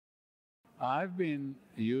I've been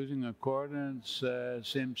using accordance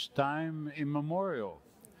since time immemorial.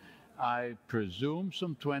 I presume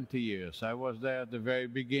some 20 years. I was there at the very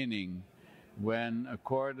beginning when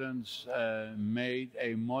accordance made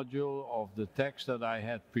a module of the text that I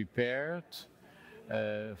had prepared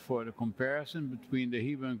for the comparison between the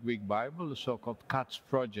Hebrew and Greek Bible, the so-called CATS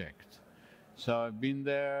project. So I've been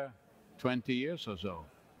there 20 years or so.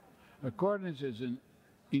 Accordance is an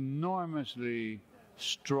enormously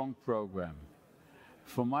strong program.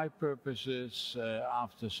 For my purposes,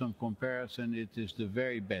 after some comparison, it is the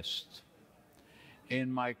very best.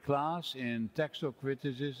 In my class in textual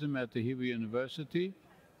criticism at the Hebrew University,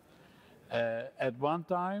 at one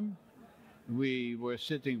time we were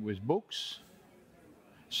sitting with books,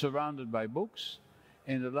 surrounded by books.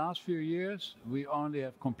 In the last few years, we only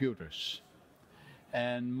have computers.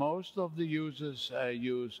 And most of the users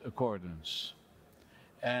use accordance.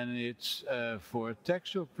 And it's for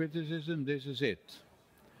textual criticism, this is it.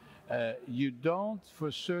 You don't,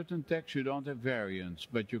 for certain texts, you don't have variants,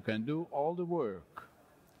 but you can do all the work.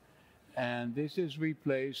 And this is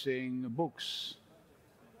replacing books.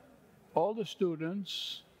 All the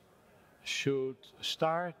students should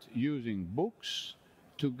start using books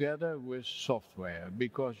together with software,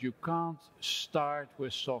 because you can't start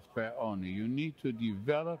with software only. You need to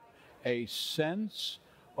develop a sense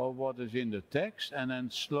of what is in the text, and then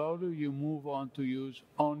slowly you move on to use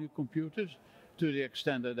only computers to the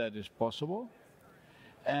extent that that is possible.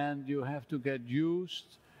 And you have to get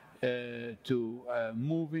used to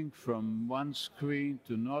moving from one screen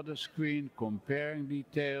to another screen, comparing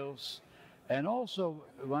details. And also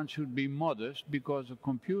one should be modest, because a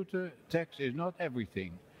computer text is not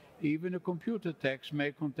everything. Even a computer text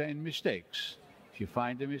may contain mistakes. If you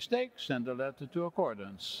find a mistake, send a letter to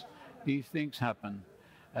accordance. These things happen.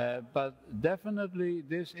 But definitely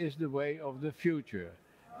this is the way of the future.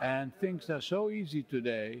 And things are so easy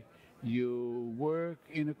today. You work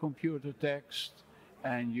in a computer text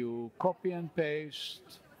and you copy and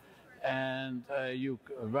paste, and you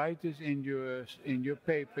write this in your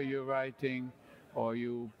paper you're writing, or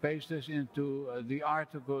you paste this into the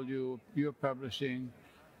article you're publishing.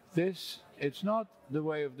 It's not the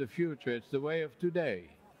way of the future, it's the way of today.